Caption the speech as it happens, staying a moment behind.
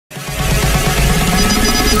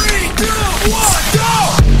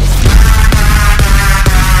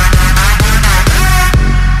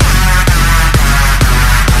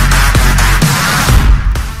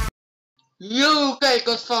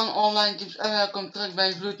Tips en welkom terug bij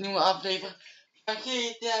een gloednieuwe aflevering van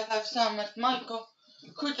gta5 samen met Michael.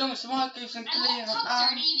 Goed jongens, Michael heeft zijn kleren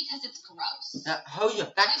aan. Ja, hou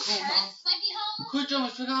je bek gewoon aan. Goed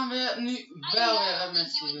jongens, we gaan weer nu wel weer een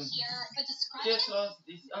missie doen. Gisteren was het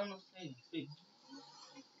iets anders. Nee, fiets.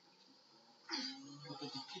 Wat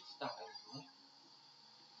is die fiets daar eigenlijk?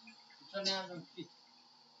 Wanneer hebben we een fiets?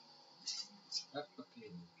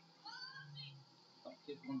 Huppakee.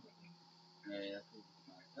 Oké, rond. Nee, dat hoeft niet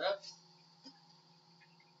maar. Hup.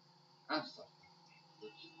 Aanstappen.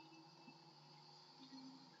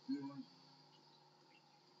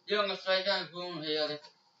 Jongens, wij gaan gewoon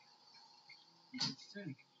heerlijk iets doen.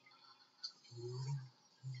 Ik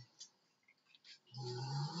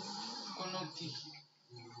kon ook die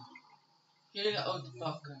gele auto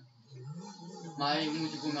pakken. Maar je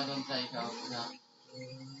moet gewoon met een tegenhouden. Ja.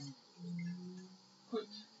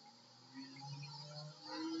 Goed.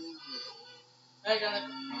 Wij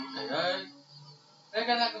gaan lekker. Wij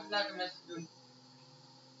gaan lekker met ze doen.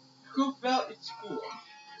 Goed wel iets cool.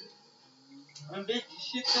 Een beetje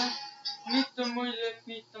zitten. Niet te moeilijk,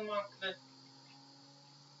 niet te makkelijk.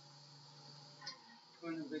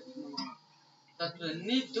 Gewoon een beetje normaal. Dat we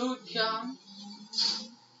niet doodgaan.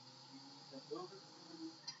 Dat ook.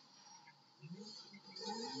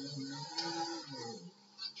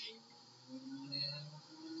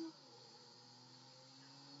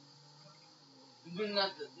 We doen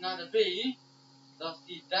naar de B. Dat is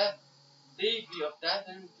die Davy of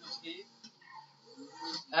Devin.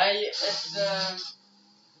 Hij is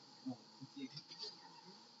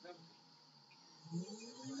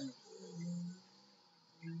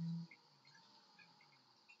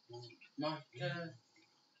mag ik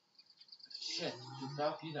shit, ik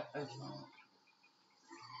zou hier dat uithalen.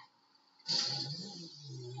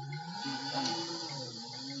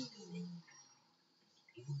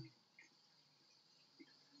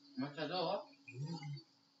 Maar ga door.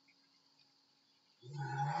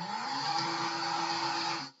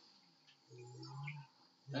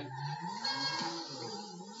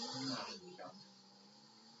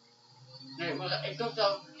 Nee, maar ik dacht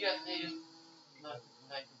dat ik verkeerd hier. Laat ik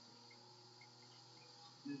kijken.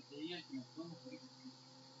 Dus hier is mijn donker.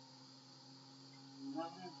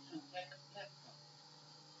 Waarom moet ik zo'n gekke plek gaan?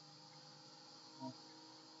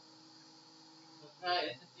 Volgens mij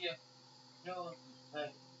is het hier heel erg.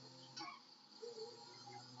 Nee.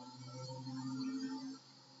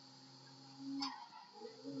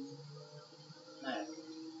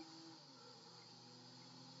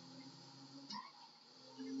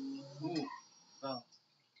 Oeh, wel.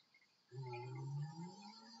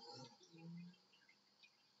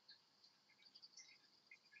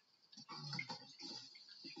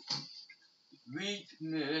 Read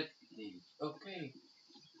me het niet. Oké.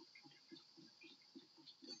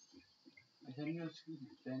 We zijn nu al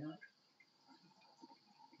schieten, bijna.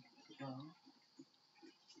 Ja.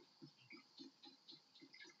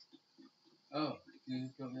 Oh, nu is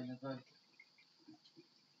ik weer naar buiten.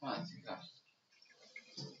 Maar het is een gast.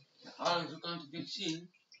 Ja, zo kan ik dit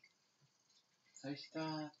zien. Hij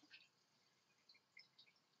staat.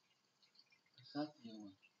 Waar staat die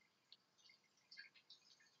jongen?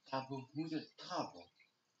 Trabo, moet het trabo?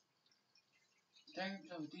 Ik denk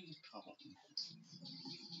dat we deze trabo moeten.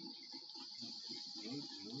 Zo.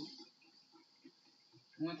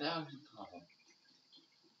 Moet ergens een trabo.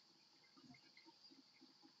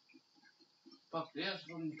 Pak eerst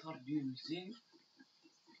voor een trap die we zien.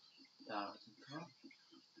 Daar is een trap.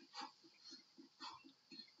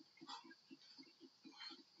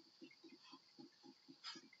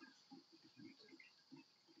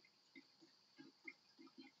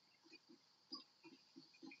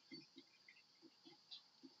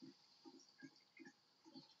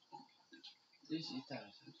 Deze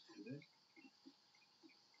etage is gelukt.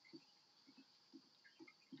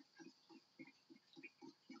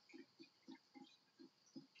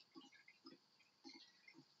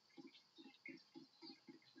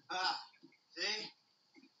 Ah, see?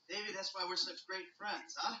 David, that's why we're such great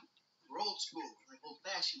friends, huh? We're old school, like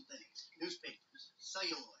old-fashioned things. Newspapers,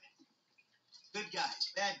 celluloid. Good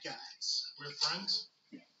guys, bad guys. We're friends?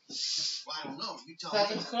 Well, I don't know. You tell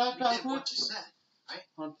me. You did what you said, right?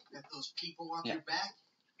 Got those people on your back.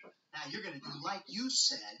 Now you're going to do like you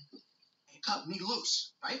said and cut me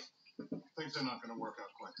loose, right? Things are not going to work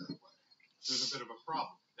out quite that way. There's a bit of a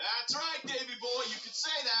problem. That's right, Davy boy. You can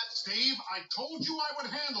say that. Steve, I told you I would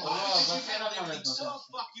handle it. You've handled everything so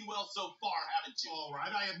fucking well so far, haven't you? All right,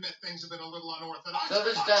 I admit things have been a little unorthodox. Dat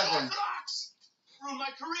is Devin. Unorthodox! Ruined my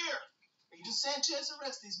career. Agent Sanchez,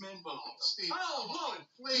 arrest these men both. Oh, Steve, Oh, whoa!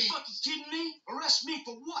 please. You fucking kidding me? Arrest me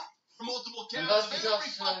for what? for multiple counts of every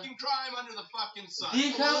fucking crime under the fucking sun.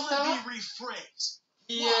 Die gaat Let daar. me rephrase.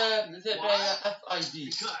 Die zit bij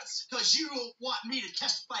FID. Because you don't want me to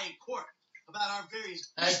testify in court about our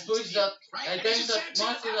various Hij voelt dat, hij denkt dat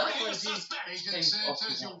Michael de FID Agent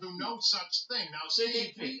Sanchez, you'll do no such thing. Now,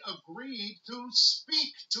 Steve, we agreed to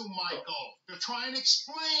speak to Michael, to try and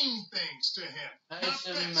explain things to him. Hij is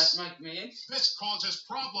het met Mike mee eens. This causes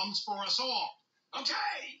problems for us all.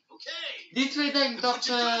 Okay. Die twee denken dat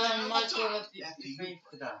Michael dat iets heeft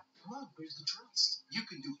gedaan. Come on, where's the trust? You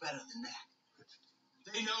can do better than that.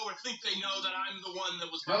 They know or think they know that I'm the one that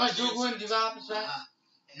was Ja, maar doe gewoon die wapens weg.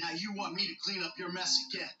 And now you want me to clean up your mess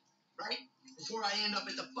again, right? Before I end up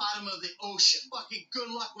at the bottom of the ocean. Fucking good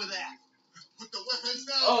luck with that. Put the weapons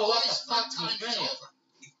down. Oh, what the boys. fuck Time is is that? over.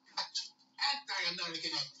 You've got to act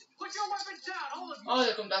American. Put your weapons down, all of you. Oh,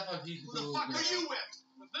 daar komt FID. Who the fuck are you with?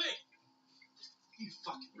 The thing. You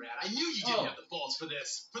fucking rat. I knew you didn't have the balls for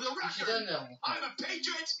this. For the record, I'm a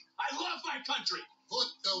patriot. I love my country. Put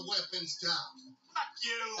the weapons down. Fuck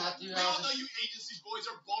you. We all know you agency boys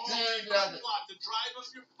are balls plot to drive up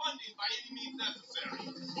your funding by any means necessary.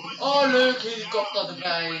 Oh, leuk, helikopter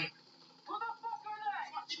erbij. Who the fuck are they?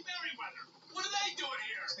 Fucking Merryweather. What are they doing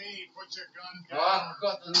here? Steve, put your gun down. Oh,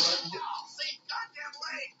 god, dan Same goddamn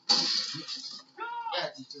way.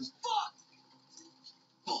 ja, die doen. Fuck.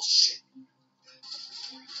 Bullshit.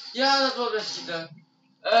 Ja, dat wil best schieten.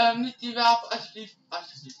 Niet die wapen, alsjeblieft.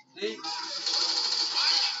 Nee.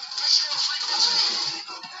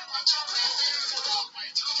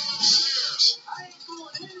 I ain't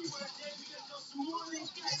going anywhere, Dave, because those more of these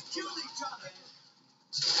guys killed each other.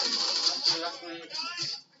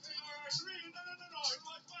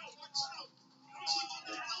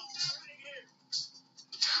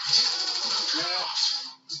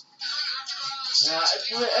 Ja, ik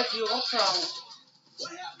wil echt hier ophouden.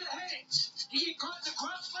 What happened to Haynes? He get caught in the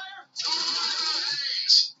crossfire?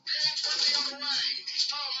 Haynes went the other way. He's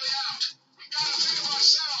probably out. We gotta think of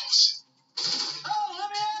ourselves. Oh, let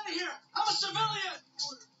me out of here. I'm a civilian.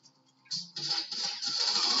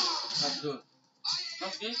 Wat doen?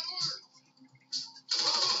 Nog niet?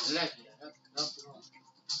 Lekker, ja. Dat is wel.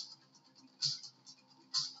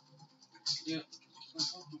 Hier.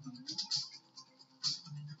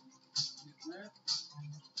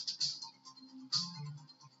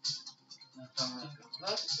 Dan gaan we even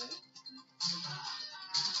plaatsen.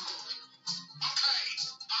 Okay,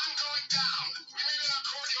 I'm going down. We meet in our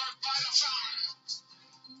courtyard by the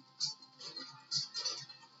fountain.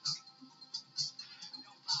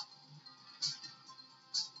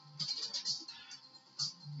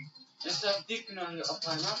 En zelf die kunnen we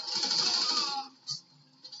ophangen.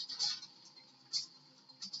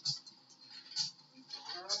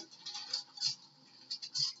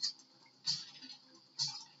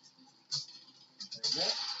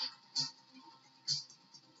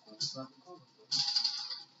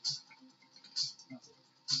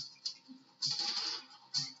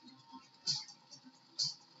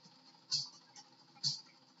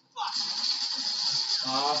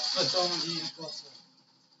 Ah, verdomme die kosten.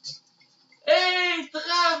 Hey,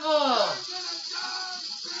 trever!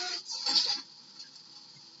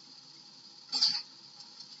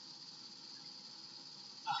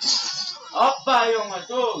 Hoppa, jongen,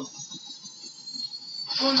 dood!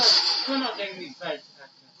 Kon dat denk ik niet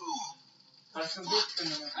kwijtraken. Als we dit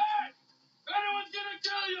kunnen doen. Hey! Anyone's gonna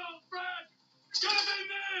kill you, Brad! It's gonna be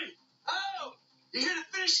me! Oh, you here to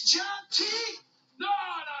finish the job, T? No,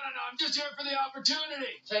 I'm just here for the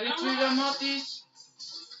opportunity. Zijn die twee daar matties?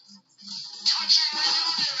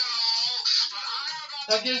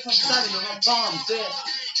 Zal ik je even vertellen, jongen? Bam, dit.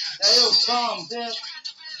 Jij ook, bam, dit.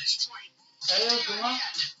 Jij ook, jongen?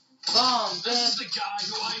 Bam, This is dit. the guy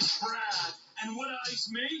who iced Brad. And would ice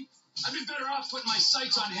me? I'd be better off putting my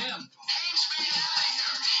sights on him. Haynes made it out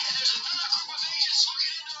of here, and there's another group of agents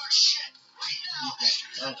looking into our shit. Right now,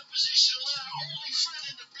 you're in the position to let our only friend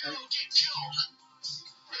in the Bureau get killed.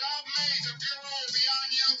 Without me, the Bureau will be on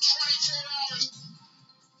you 24 hours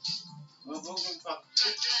We hebben ook een pak.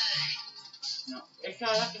 a day. Nou, ik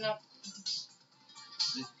ga lekker naar...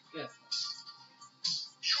 Dit is kut.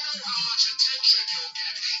 You know how much attention you'll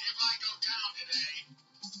get if I go down today.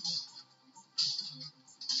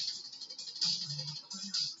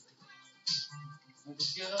 Moet ik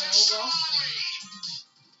hier dan They're ook slowly. al?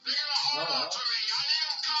 They're gonna hold on to me. I need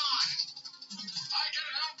them gone. I can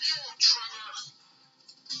help you, Trevor.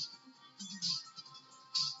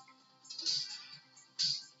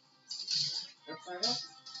 Wat zijn dat?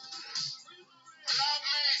 Without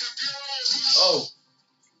me, the Bureau. Oh.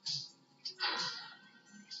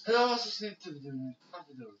 Dat was dus niet te bedoelen. Wat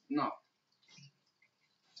bedoel ik? Nou.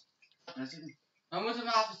 Dat is het niet. Dan moeten we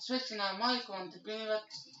maar even switchen naar Mike, want ik weet niet wat...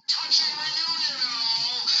 Touching reunion and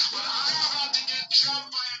all, but I'm about to get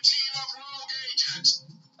jumped by a team of rogue agents.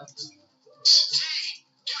 T,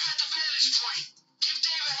 you got the vantage point. Give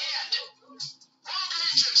Dave a hand. Rogue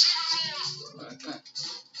agents, even more. Okay.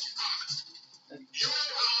 You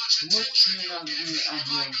know how much attention you'll get if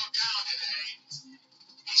I go down today.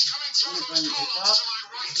 He's coming through those columns to my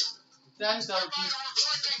right. Ik denk dat By die... the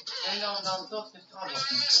reflecting pool. En dan toch de trap We're op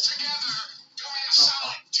in moet this zetten. together. Do me a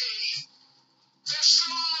solid, T. They're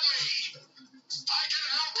still on me. I can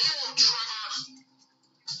help you, Trevor.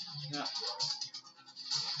 Ja.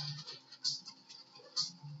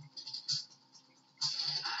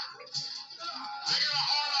 They got a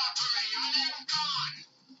hard on for me. I need them gone.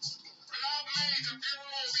 Without me, the Bureau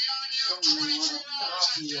will be on you Kom, nu wordt 24 het hours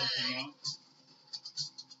trap a hier, day. man.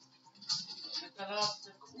 Dit is de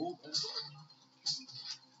laatste groep, hè.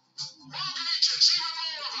 Rogue agents, even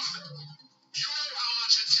more of them. You know how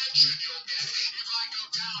much attention you'll get if I go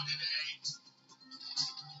down today.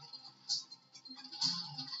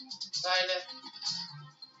 Veilig.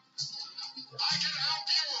 I can help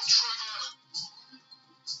you, Trevor.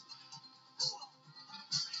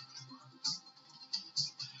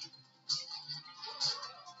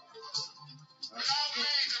 Without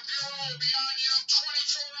me, the Bureau will be on you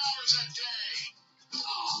 24 hours a day.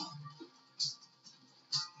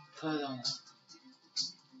 Ga dan.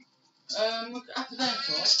 Moet ik even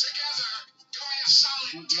denken, hoor. This together. Do me a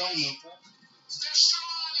solid, Moet T. lang lopen. They're still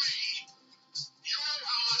on me. You know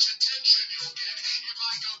how much attention you'll get if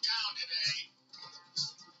I go down today.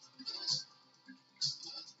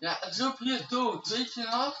 Ja, het loopt hier dood, weet je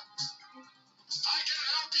nog? I can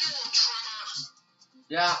help you, Trevor.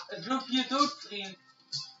 Ja, het loopt hier dood, vriend.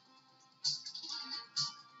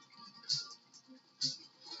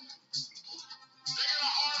 They got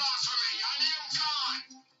a hard on for me. I need them gone.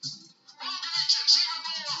 Rogue agents, even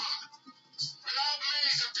more of them. Without me,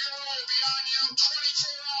 the Bureau will be on you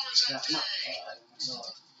 24 hours a Ja, maar... day.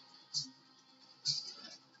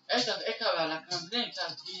 Ik dacht, ik ga wel lekker aan het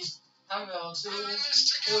denken. Die gaan wel zo We're in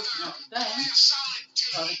this goed together. naar Do me a denk solid,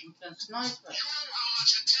 T. dat ik hem kan snipen. You know how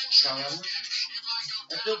much attention Ja, you'll get if I go het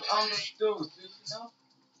down loopt today. anders dood, weet je nog?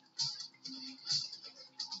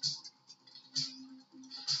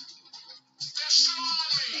 They're still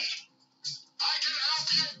on me. I can help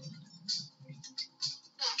you.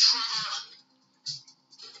 Oh, Trevor.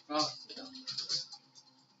 Wacht dan.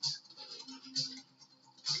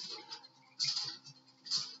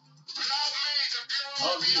 Without me, the Bureau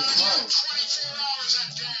Oh, will be hier, on mooi. you 24 hours a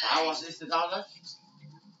day. Ja, wat is dit alles?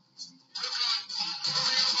 Look on.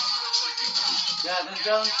 Moving above the reflecting pool. Ja, dat is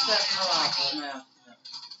wel een sterke wapen, maar ja.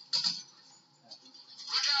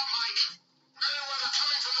 Look out, Mike. Men and women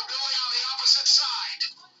coming from the building on the opposite side.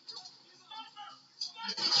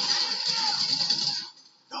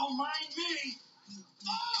 Don't mind me.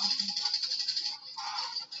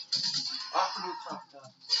 Achter die trap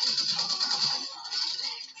dan.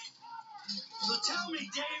 So tell me,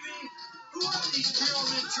 Davy, who are these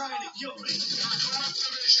pyramid trying to kill me? Your corrupt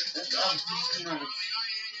division. Dat is alles misschien On nog the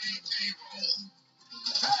IAA payroll.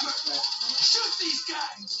 Shoot these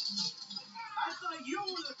guys! I thought you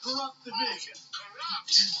were the corrupt division.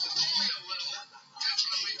 Corrupt? Only a little.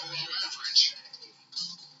 Definitely below average.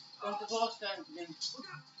 Komt tevoorschijn, vriend. Men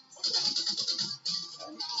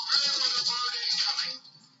with a bird incoming.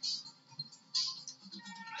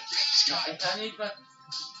 These Ja, guys ik ga niet met...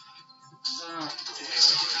 Ja, don't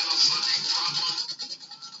have a funding problem.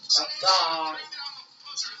 daar. Bring down the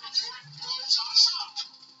buzzer before it blows us up.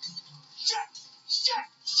 Shut! Shut!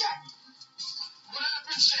 Shut! What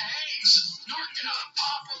happens to Hayes? You're gonna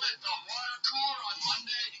pop him at the water cooler on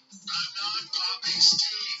Monday? I'm not popping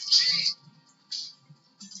Steve. Gee.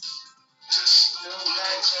 Just Zo I'll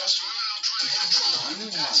blijven. swim and I'll try to control Ja, it. nu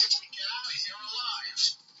That's maar. if we get out of here alive.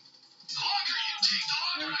 The longer you take, the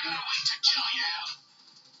longer I gotta wait to kill you.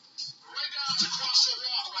 Right now it's across the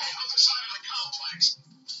walkway, other side of the complex.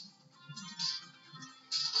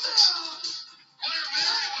 What are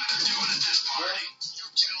Merriweather doing at this party? You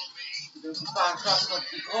tell me. Dus een paar trappen op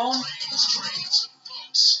de grond. Trains, and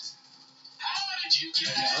boats. How did you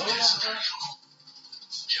get Ja, into hoe this lang? circle?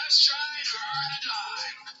 Just trying to earn a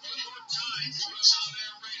dime. New York Times put us on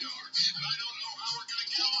their radar, and I don't know how we're gonna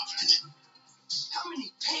get off it. How many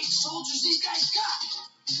paid soldiers these guys got?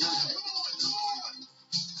 Come on, come on!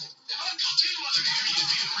 If Uncle D wasn't here, you'd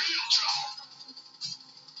be in real trouble.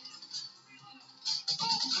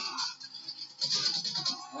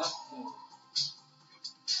 Wat zo.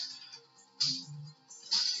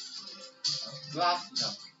 Laat je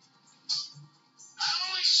dan. I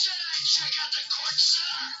only said I'd check out the court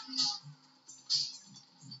center.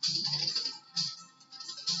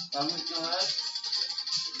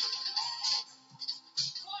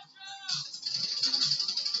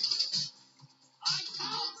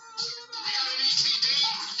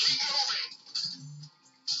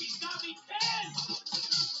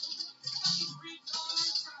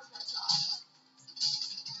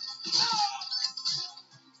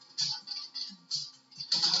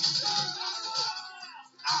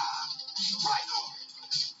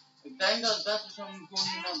 denk dat het best is om gewoon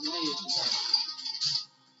hier naar beneden te gaan.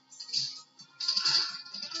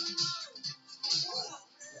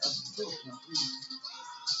 Ja, dat is goed, maar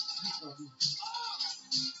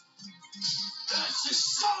That's just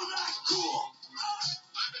so not cool!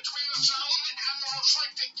 I'm between the zone and the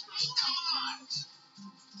reflecting pool. Come on!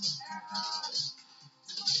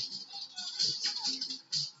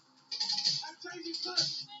 I'm changing foot!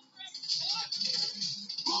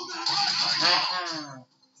 Move that! haha.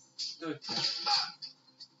 Goed.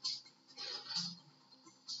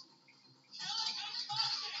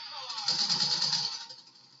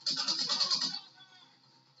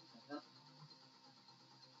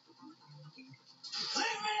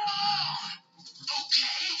 Leave me alone!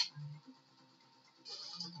 Okay.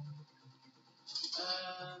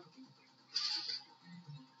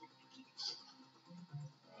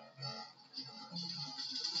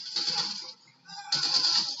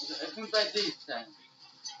 Het moet bij dit zijn.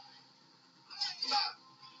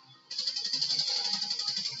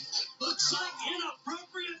 Looks like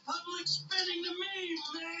inappropriate public spending to me,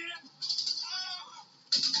 man!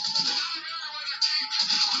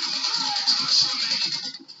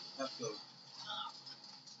 Let's go.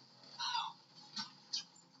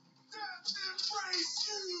 Embrace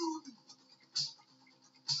you!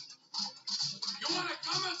 You wanna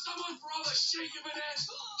come at someone for all the shit you've been in?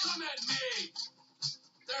 Come at me!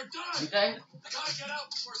 They're done! Ik denk, I gotta get out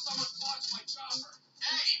before someone clogs my chopper.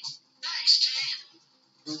 Hey, thanks, Chief.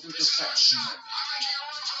 dat doet het This vet. shot. I'm making a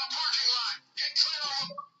run for the parking lot. Get clear of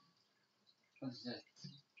Wat is dit?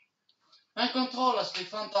 Mijn controllers, die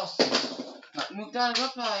fantastisch. Nou, moet ik daar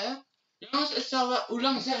wat draaien? Jongens, het zal wel, hoe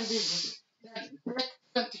lang zijn deze? Direct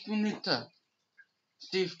 20 minuten.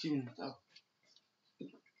 17 minuten. Oh.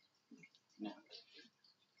 Ja.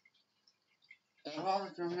 Daar was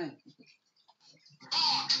het weer mee.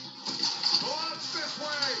 What's this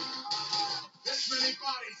way? This many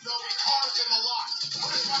bodies, there'll be cars in the lot.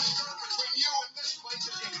 What if I'm stuck between you and this place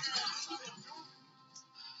again?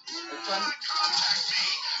 Het kan Contact me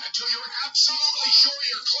until you're absolutely sure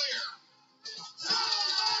you're clear.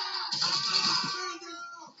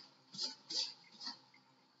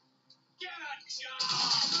 Get a job!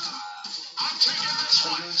 I'm taking this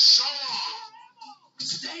one. So long.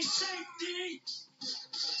 Stay safe, D.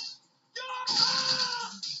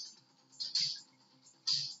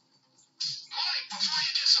 Mike, before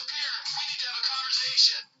you disappear, we need to have a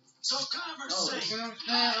conversation. So Oh, ik conversate. kan hem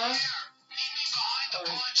snijden. Meet me behind the Oh,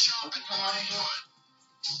 pawn shop wat in kan hij doen? Hollywood.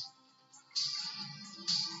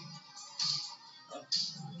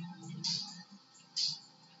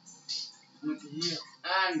 We moeten hier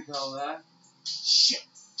aankomen, hè? Shit,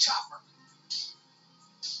 chopper.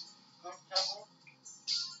 Kom, Chapel.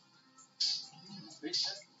 Weet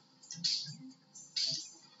je?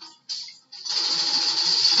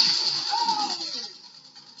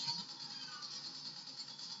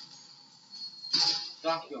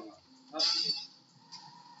 Dag, jongen. Alsjeblieft.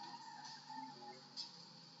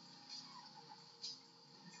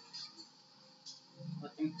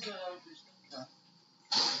 Wat een kut is dit dan?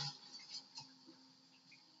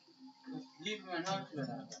 Ik had liever mijn auto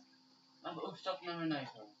willen hebben. Laten we overstappen naar mijn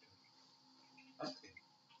eigen auto. Oké.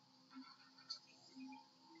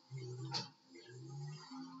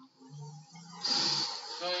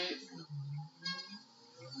 Sorry.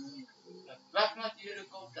 Ja, weg met die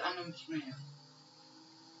helikopter aan hem smeren.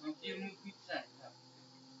 Want hier moet ik niet zijn. Ja.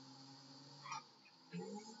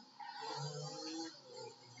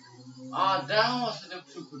 Ah, daarom was het ook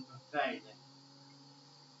super beveiligd.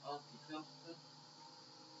 Al die gasten.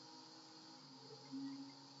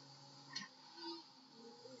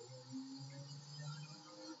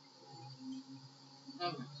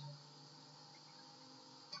 Nou goed.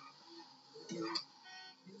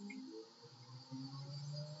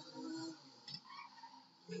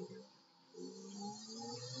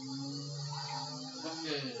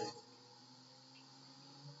 Oké.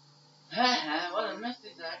 Haha, wat een mist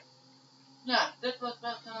is dat. Ja, dit was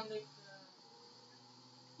waarschijnlijk...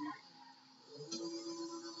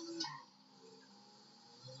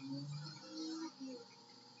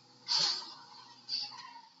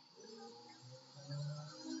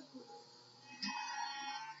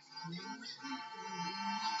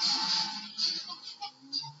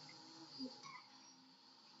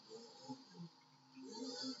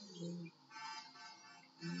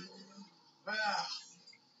 Well,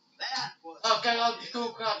 that was. Oh, kijk al die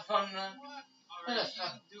koelkaart van... What dat is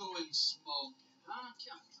are you doing smoking, huh?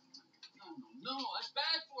 No, that's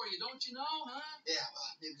bad for you, don't you know, huh? Yeah, well,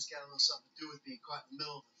 maybe it's got a little something to do with being caught in the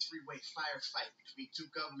middle of a three-way firefight between two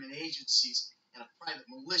government agencies and a private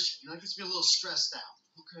militia. You know, it gets me a little stressed out.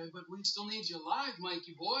 Okay, but we still need you alive,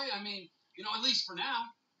 Mikey boy. I mean, you know, at least for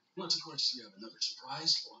now. Unless, of course, you have another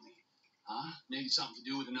surprise for me. Huh? Maybe something to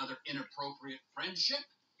do with another inappropriate friendship?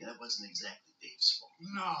 Yeah, that wasn't exactly Dave's fault.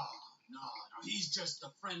 No. He's just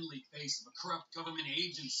the friendly face of a corrupt government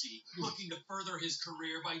agency looking to further his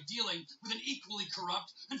career by dealing with an equally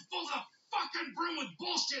corrupt and full of fucking brim with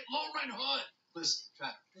bullshit low-rent hood. Listen,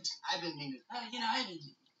 Trevor, I've been meaning... I've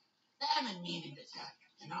been meaning to tell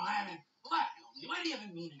you. What have you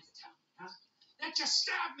been meaning to tell me, huh? That you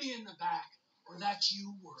stabbed me in the back, or that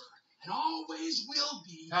you were, and always will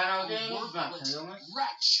be, a worthless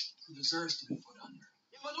wretch who deserves to be put under.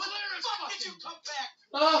 When the fuck did you come back?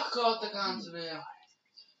 Oh god, daar gaan ze weer.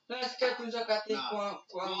 Let's get to the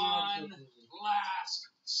One last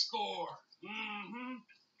score. And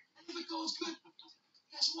if it goes good,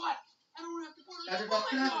 guess what? I don't have to put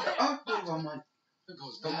it van mij. It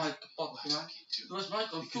goes Van bad. mij kapot gemaakt. Dat was mijn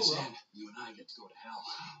Because computer. then you and I get to go to hell.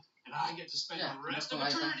 And I get to spend the rest of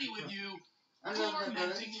eternity with you, En dan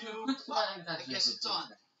tormenting you. goed gedaan. I guess it's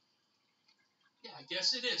on. Yeah, I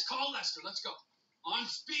guess it is. Call Lester. Let's go. On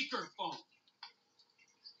speakerphone.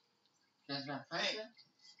 Hey,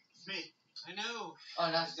 it's me. I know.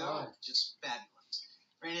 Oh, that's all. Just fabulous.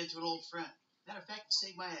 Ran into an old friend. Matter of fact, he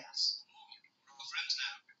saved my ass. We're all friends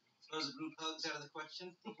now. Throws the group hugs out of the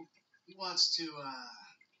question. He wants to,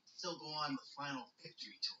 still go on the final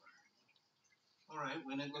victory tour. All right,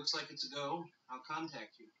 when it looks like it's a go, I'll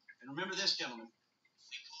contact you. And remember this, gentlemen. If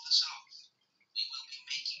we pull this off, we will be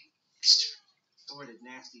making history. Sordid,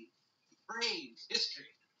 nasty, brave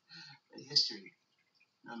history. But history,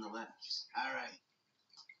 nonetheless. All right.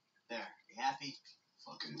 There. You happy?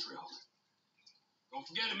 Fucking thrilled. Don't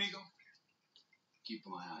forget, amigo. Keep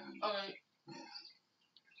my eye on you. Alright. Yeah.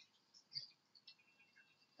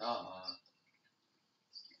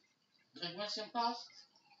 Druk mission past.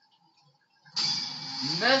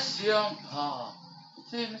 Mission past.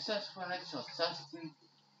 67 voor extra 16.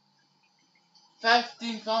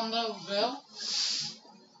 15 van de hoeveel?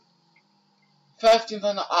 15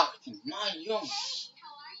 van de 18. Maar jongens.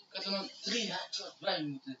 Ik had er nog 3 headshots bij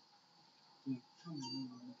moeten doen.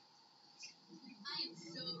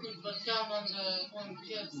 Goed, wat gaan we dan gewoon een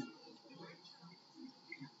keer doen?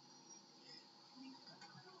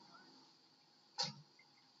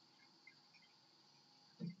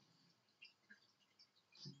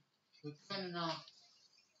 We kunnen naar...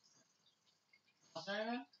 Wat zijn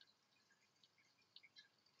we?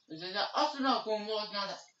 We zeggen, als we nou gewoon morgen naar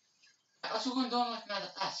de... Als we gewoon donderdag naar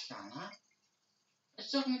de S gaan, hè? Is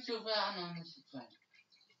toch niet zo ver aan, dan is het fijn.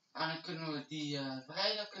 En dan kunnen we die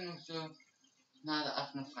vrijdag kunnen we zo naar de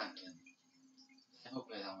F naar Frankrijk. Dat hoop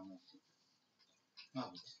wij dan nog. Maar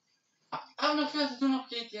goed. En nog verder doen op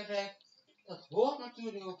gta5. Dat hoort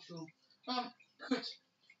natuurlijk ook zo. Maar goed.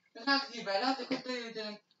 Dan ga ik het hierbij laten. Ik hoop dat jullie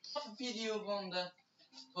een toffe video vonden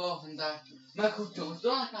voor vandaag. Maar goed jongens,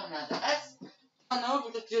 dan gaan we naar de S. Dan hoop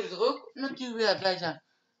ik dat jullie er ook natuurlijk weer bij zijn.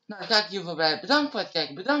 Nou, dan ga ik hier voorbij. Bedankt voor het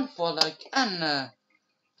kijken. Bedankt voor het like. En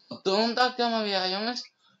tot donderdag dan maar weer jongens.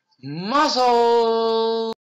 Mazzel!